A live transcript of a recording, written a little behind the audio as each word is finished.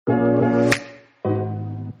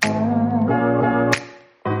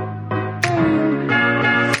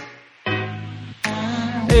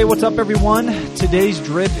Hey, what's up, everyone? Today's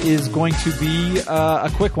drip is going to be a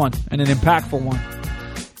quick one and an impactful one.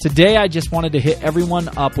 Today, I just wanted to hit everyone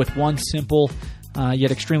up with one simple yet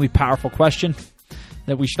extremely powerful question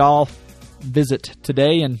that we should all visit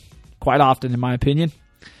today and quite often, in my opinion.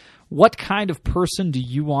 What kind of person do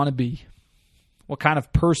you want to be? What kind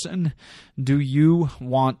of person do you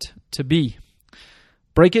want to be?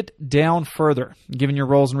 Break it down further, given your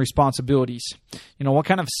roles and responsibilities. You know, what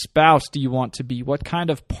kind of spouse do you want to be? What kind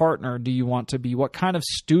of partner do you want to be? What kind of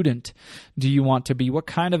student do you want to be? What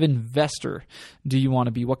kind of investor do you want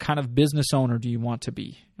to be? What kind of business owner do you want to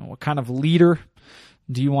be? You know, what kind of leader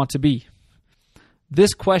do you want to be?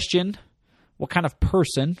 This question, what kind of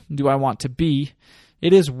person do I want to be?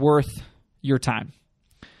 It is worth your time.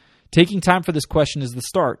 Taking time for this question is the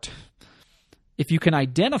start. If you can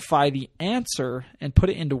identify the answer and put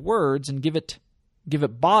it into words and give it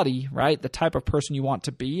body, right? The type of person you want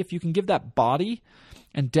to be. If you can give that body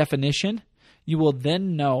and definition, you will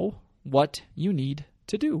then know what you need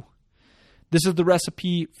to do. This is the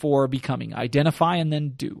recipe for becoming. Identify and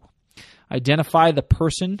then do. Identify the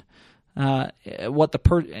person,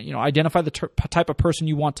 identify the type of person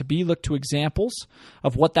you want to be. Look to examples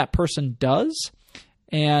of what that person does,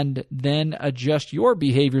 and then adjust your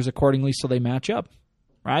behaviors accordingly so they match up,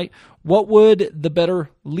 right? What would the better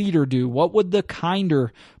leader do? What would the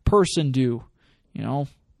kinder person do? You know,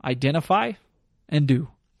 identify and do.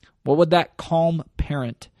 What would that calm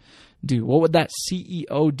parent do? What would that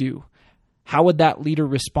CEO do? How would that leader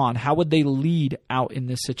respond? How would they lead out in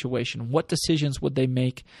this situation? What decisions would they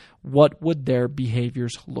make? What would their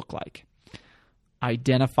behaviors look like?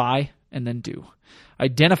 Identify and then do.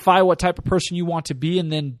 Identify what type of person you want to be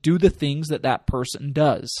and then do the things that that person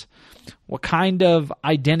does. What kind of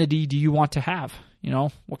identity do you want to have? You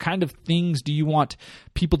know, what kind of things do you want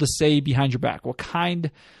people to say behind your back? What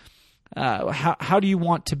kind, how do you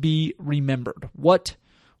want to be remembered?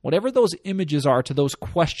 Whatever those images are to those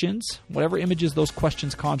questions, whatever images those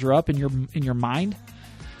questions conjure up in your mind,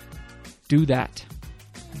 do that.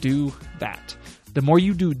 Do that. The more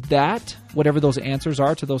you do that, whatever those answers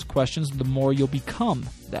are to those questions, the more you'll become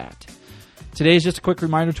that. Today is just a quick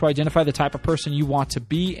reminder to identify the type of person you want to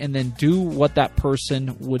be and then do what that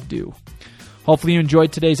person would do. Hopefully you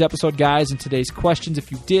enjoyed today's episode, guys, and today's questions.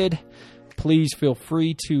 If you did, please feel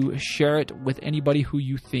free to share it with anybody who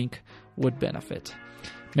you think would benefit.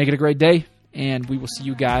 Make it a great day, and we will see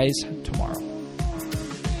you guys tomorrow.